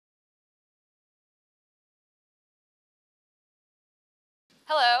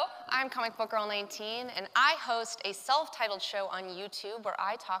Hello, I'm Comicbookgirl19, and I host a self-titled show on YouTube where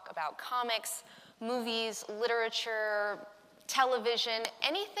I talk about comics, movies, literature, television,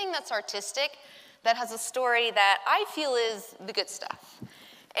 anything that's artistic that has a story that I feel is the good stuff.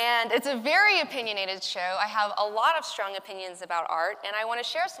 And it's a very opinionated show. I have a lot of strong opinions about art, and I want to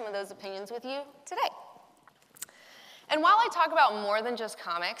share some of those opinions with you today. And while I talk about more than just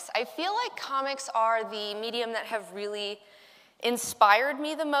comics, I feel like comics are the medium that have really inspired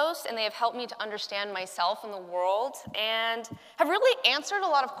me the most, and they have helped me to understand myself and the world, and have really answered a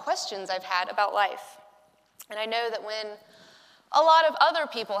lot of questions I've had about life. And I know that when a lot of other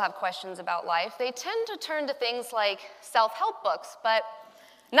people have questions about life, they tend to turn to things like self-help books, but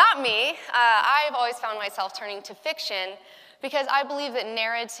not me. I've always found myself turning to fiction because I believe that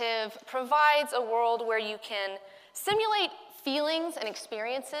narrative provides a world where you can simulate feelings and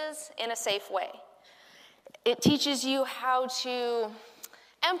experiences in a safe way. It teaches you how to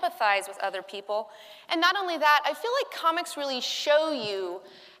empathize with other people. And not only that, I feel like comics really show you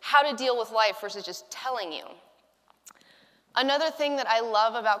how to deal with life versus just telling you. Another thing that I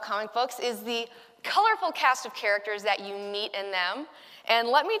love about comic books is the colorful cast of characters that you meet in them. And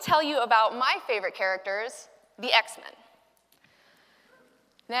let me tell you about my favorite characters, the X-Men.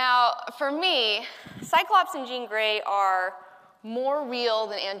 Now, for me, Cyclops and Jean Grey are more real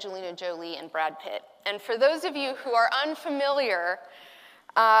than Angelina Jolie and Brad Pitt. And for those of you who are unfamiliar,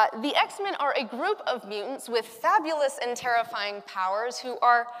 the X-Men are a group of mutants with fabulous and terrifying powers who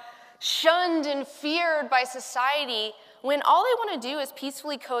are shunned and feared by society when all they want to do is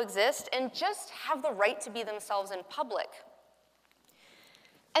peacefully coexist and just have the right to be themselves in public.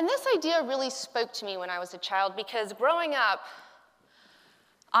 And this idea really spoke to me when I was a child because growing up,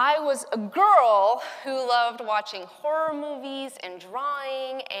 I was a girl who loved watching horror movies and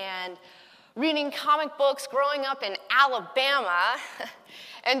drawing and reading comic books growing up in Alabama.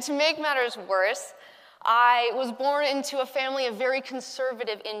 And to make matters worse, I was born into a family of very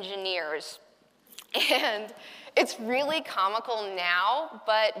conservative engineers. And it's really comical now,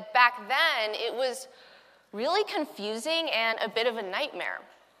 but back then it was really confusing and a bit of a nightmare.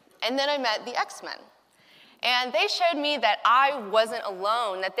 And then I met the X-Men. And they showed me that I wasn't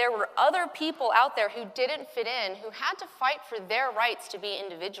alone, that there were other people out there who didn't fit in, who had to fight for their rights to be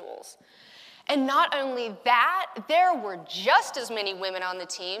individuals. And not only that, there were just as many women on the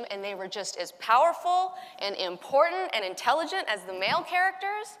team, and they were just as powerful and important and intelligent as the male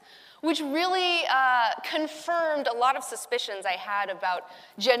characters, which really confirmed a lot of suspicions I had about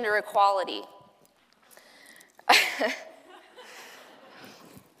gender equality.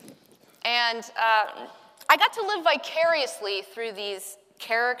 And I got to live vicariously through these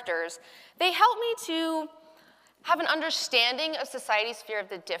characters. They helped me to have an understanding of society's fear of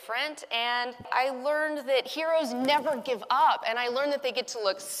the different, and I learned that heroes never give up, and I learned that they get to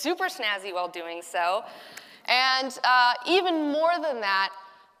look super snazzy while doing so. And even more than that,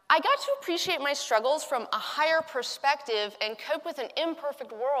 I got to appreciate my struggles from a higher perspective and cope with an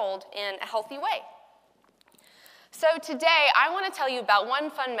imperfect world in a healthy way. So today, I want to tell you about one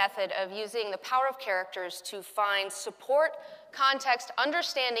fun method of using the power of characters to find support, context,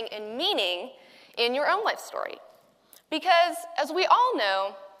 understanding, and meaning in your own life story. Because, as we all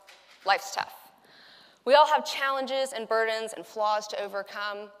know, life's tough. We all have challenges and burdens and flaws to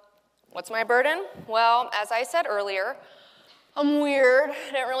overcome. What's my burden? Well, as I said earlier, I'm weird,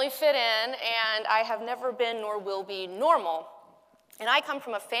 I don't really fit in, and I have never been nor will be normal. And I come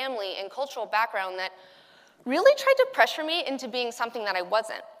from a family and cultural background that really tried to pressure me into being something that I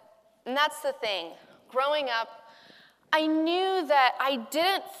wasn't. And that's the thing. Growing up, I knew that I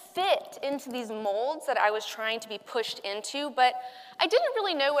didn't fit into these molds that I was trying to be pushed into, but I didn't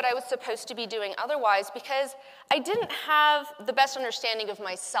really know what I was supposed to be doing otherwise because I didn't have the best understanding of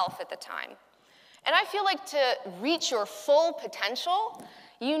myself at the time. And I feel like to reach your full potential,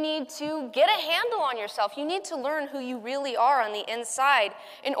 you need to get a handle on yourself. You need to learn who you really are on the inside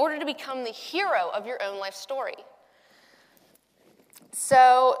in order to become the hero of your own life story.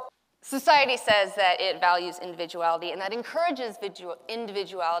 So, society says that it values individuality and that encourages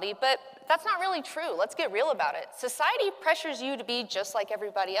individuality, but that's not really true. Let's get real about it. Society pressures you to be just like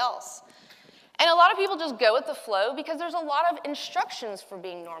everybody else. And a lot of people just go with the flow because there's a lot of instructions for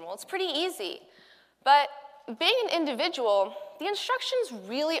being normal. It's pretty easy. But being an individual, the instructions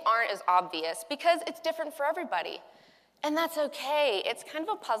really aren't as obvious because it's different for everybody. And that's okay. It's kind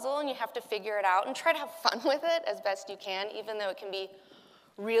of a puzzle and you have to figure it out and try to have fun with it as best you can, even though it can be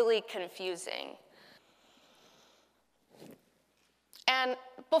really confusing. And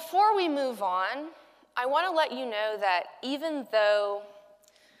before we move on, I want to let you know that even though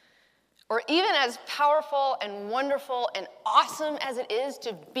or even as powerful and wonderful and awesome as it is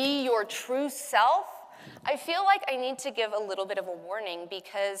to be your true self, I feel like I need to give a little bit of a warning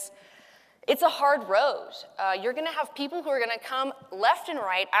because it's a hard road. You're going to have people who are going to come left and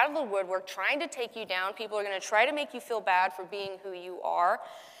right out of the woodwork trying to take you down. People are going to try to make you feel bad for being who you are.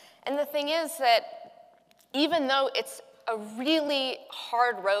 And the thing is that even though it's a really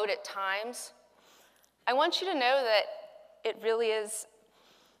hard road at times, I want you to know that it really is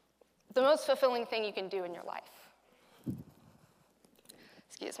the most fulfilling thing you can do in your life.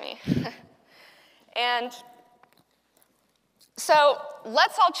 Excuse me. And so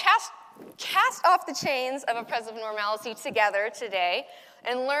let's all cast off the chains of oppressive normalcy together today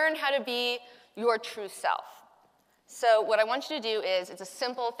and learn how to be your true self. So what I want you to do is, it's a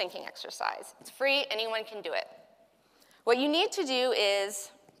simple thinking exercise. It's free, anyone can do it. What you need to do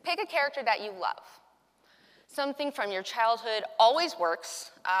is pick a character that you love. Something from your childhood always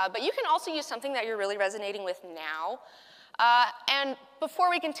works, but you can also use something that you're really resonating with now. And before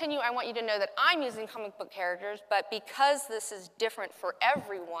we continue, I want you to know that I'm using comic book characters, but because this is different for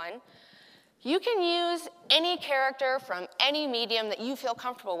everyone, you can use any character from any medium that you feel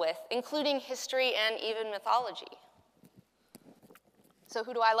comfortable with, including history and even mythology. So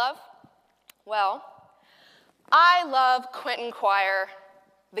who do I love? Well, I love Quentin Quire,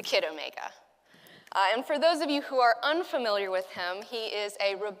 the Kid Omega. And for those of you who are unfamiliar with him, he is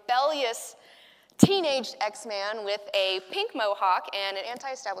a rebellious teenage X-Man with a pink mohawk and an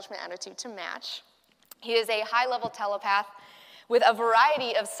anti-establishment attitude to match. He is a high-level telepath with a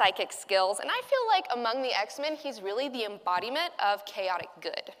variety of psychic skills, and I feel like among the X-Men, he's really the embodiment of chaotic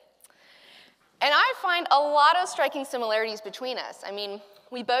good. And I find a lot of striking similarities between us. I mean,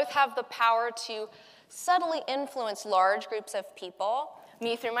 we both have the power to subtly influence large groups of people,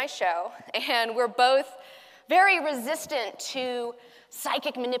 me through my show, and we're both very resistant to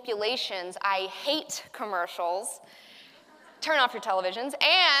psychic manipulations. I hate commercials. Turn off your televisions.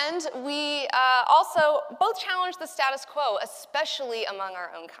 And we also both challenge the status quo, especially among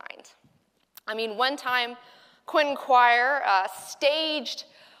our own kind. I mean, one time, Quentin Quire staged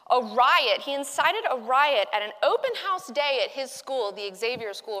a riot. He incited a riot at an open house day at his school, the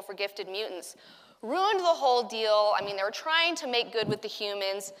Xavier School for Gifted Mutants. Ruined the whole deal. I mean, they were trying to make good with the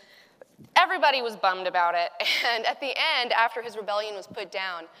humans. Everybody was bummed about it. And at the end, after his rebellion was put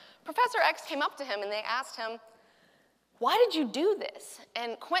down, Professor X came up to him and they asked him, "Why did you do this?"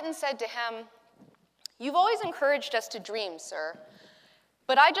 And Quentin said to him, "You've always encouraged us to dream, sir.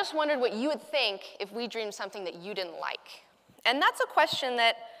 But I just wondered what you would think if we dreamed something that you didn't like." And that's a question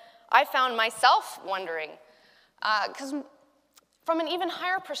that I found myself wondering. Because from an even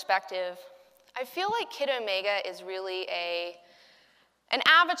higher perspective, I feel like Kid Omega is really an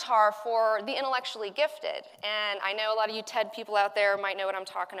avatar for the intellectually gifted. And I know a lot of you TED people out there might know what I'm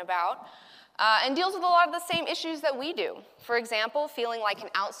talking about. And deals with a lot of the same issues that we do. For example, feeling like an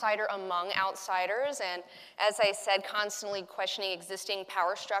outsider among outsiders, and as I said, constantly questioning existing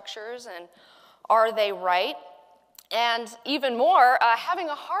power structures and are they right? And even more, having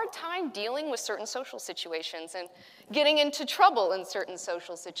a hard time dealing with certain social situations and getting into trouble in certain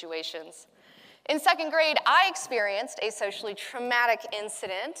social situations. In second grade, I experienced a socially traumatic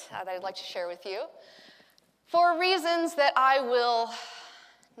incident that I'd like to share with you for reasons that I will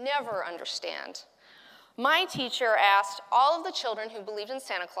never understand. My teacher asked all of the children who believed in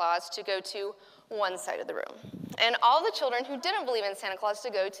Santa Claus to go to one side of the room, and all the children who didn't believe in Santa Claus to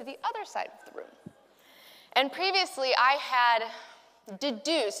go to the other side of the room. And previously, I had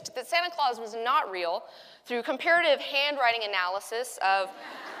deduced that Santa Claus was not real through comparative handwriting analysis of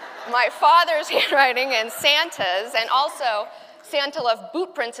my father's handwriting and Santa's, and also Santa left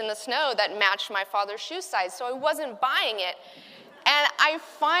boot prints in the snow that matched my father's shoe size, so I wasn't buying it. And I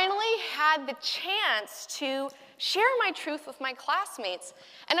finally had the chance to share my truth with my classmates,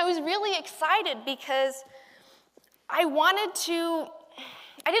 and I was really excited because I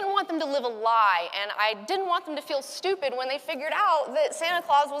didn't want them to live a lie, and I didn't want them to feel stupid when they figured out that Santa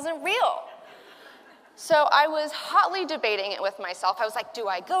Claus wasn't real. So I was hotly debating it with myself. I was like, do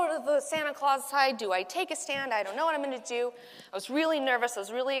I go to the Santa Claus side? Do I take a stand? I don't know what I'm going to do. I was really nervous. I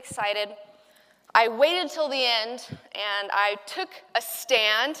was really excited. I waited till the end, and I took a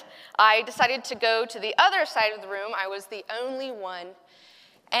stand. I decided to go to the other side of the room. I was the only one.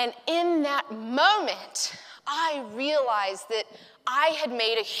 And in that moment, I realized that I had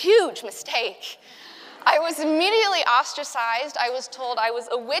made a huge mistake. I was immediately ostracized. I was told I was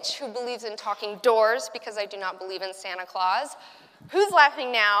a witch who believes in talking doors because I do not believe in Santa Claus. Who's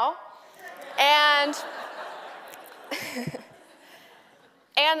laughing now? And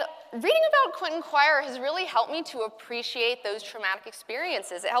reading about Quentin Quire has really helped me to appreciate those traumatic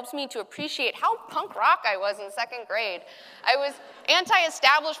experiences. It helps me to appreciate how punk rock I was in 2nd grade. I was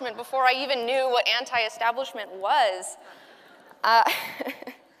anti-establishment before I even knew what anti-establishment was.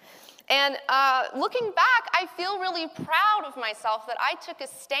 And looking back, I feel really proud of myself that I took a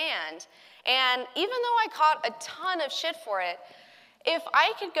stand. And even though I caught a ton of shit for it, if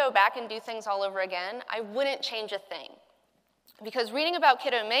I could go back and do things all over again, I wouldn't change a thing. Because reading about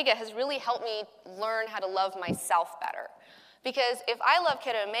Kid Omega has really helped me learn how to love myself better. Because if I love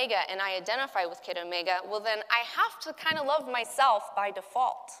Kid Omega and I identify with Kid Omega, well then I have to kind of love myself by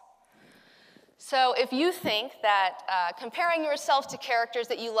default. So if you think that comparing yourself to characters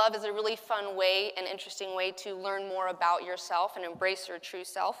that you love is a really fun way and interesting way to learn more about yourself and embrace your true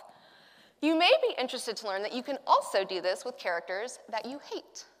self, you may be interested to learn that you can also do this with characters that you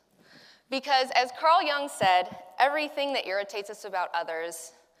hate. Because as Carl Jung said, everything that irritates us about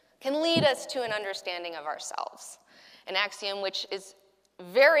others can lead us to an understanding of ourselves, an axiom which is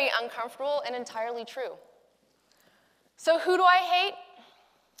very uncomfortable and entirely true. So who do I hate?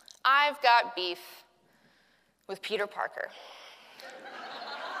 I've got beef with Peter Parker.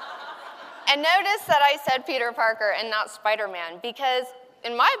 And notice that I said Peter Parker and not Spider-Man, because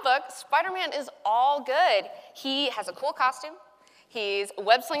in my book, Spider-Man is all good. He has a cool costume. He's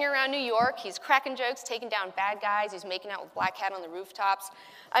web-slinging around New York. He's cracking jokes, taking down bad guys. He's making out with Black Cat on the rooftops.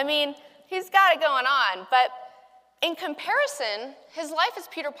 I mean, he's got it going on. But in comparison, his life as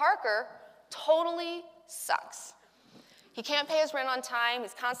Peter Parker totally sucks. He can't pay his rent on time.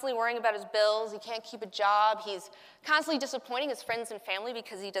 He's constantly worrying about his bills. He can't keep a job. He's constantly disappointing his friends and family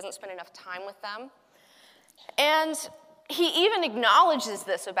because he doesn't spend enough time with them. And he even acknowledges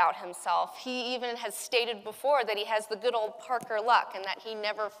this about himself. He even has stated before that he has the good old Parker luck and that he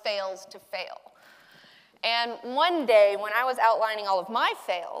never fails to fail. And one day, when I was outlining all of my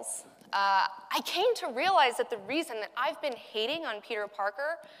fails, I came to realize that the reason that I've been hating on Peter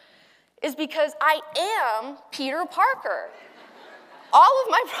Parker is because I am Peter Parker. All of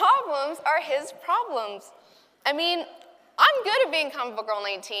my problems are his problems. I mean, I'm good at being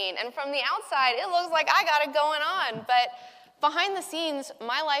Comicbookgirl19, and from the outside, it looks like I got it going on, but behind the scenes,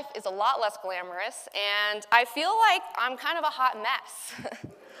 my life is a lot less glamorous, and I feel like I'm kind of a hot mess.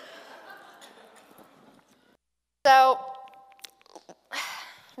 So,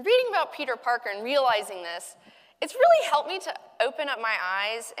 reading about Peter Parker and realizing this, it's really helped me to open up my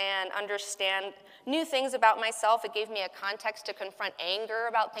eyes and understand new things about myself. It gave me a context to confront anger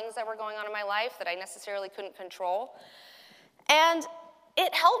about things that were going on in my life that I necessarily couldn't control. And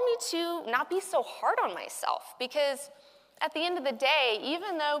it helped me to not be so hard on myself, because at the end of the day,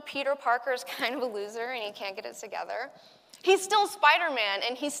 even though Peter Parker is kind of a loser and he can't get it together, he's still Spider-Man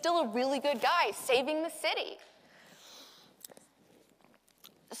and he's still a really good guy saving the city.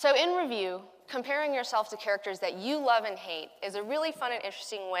 So in review, comparing yourself to characters that you love and hate is a really fun and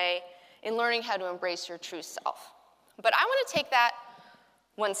interesting way in learning how to embrace your true self. But I want to take that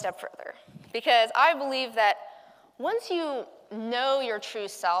one step further, because I believe that once you know your true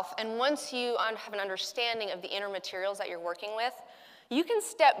self and once you have an understanding of the inner materials that you're working with, you can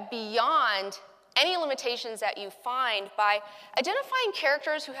step beyond any limitations that you find by identifying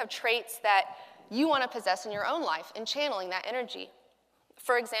characters who have traits that you want to possess in your own life and channeling that energy.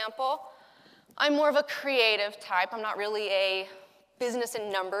 For example, I'm more of a creative type. I'm not really a business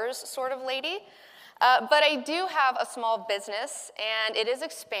and numbers sort of lady, but I do have a small business, and it is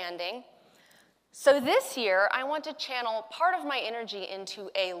expanding. So this year, I want to channel part of my energy into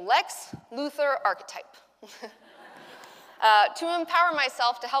a Lex Luthor archetype to empower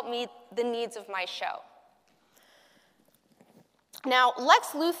myself to help meet the needs of my show. Now, Lex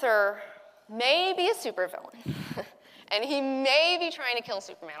Luthor may be a supervillain, and he may be trying to kill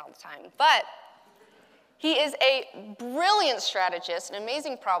Superman all the time, but he is a brilliant strategist, an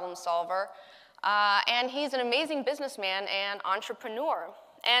amazing problem solver, and he's an amazing businessman and entrepreneur.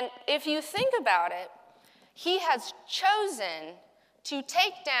 And if you think about it, he has chosen to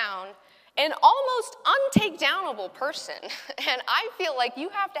take down an almost untakedownable person. And I feel like you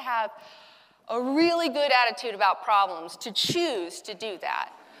have to have a really good attitude about problems to choose to do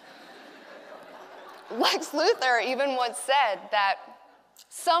that. Lex Luthor even once said that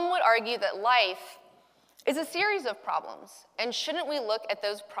some would argue that life is a series of problems, and shouldn't we look at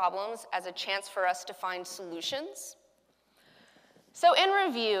those problems as a chance for us to find solutions? So in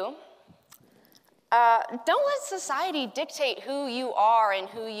review, don't let society dictate who you are and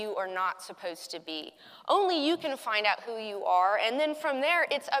who you are not supposed to be. Only you can find out who you are, and then from there,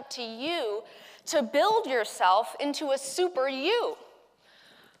 it's up to you to build yourself into a super you.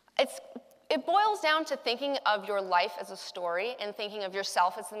 It boils down to thinking of your life as a story and thinking of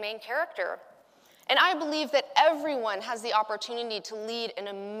yourself as the main character. And I believe that everyone has the opportunity to lead an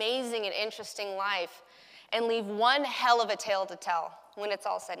amazing and interesting life and leave one hell of a tale to tell when it's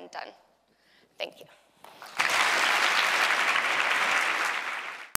all said and done. Thank you.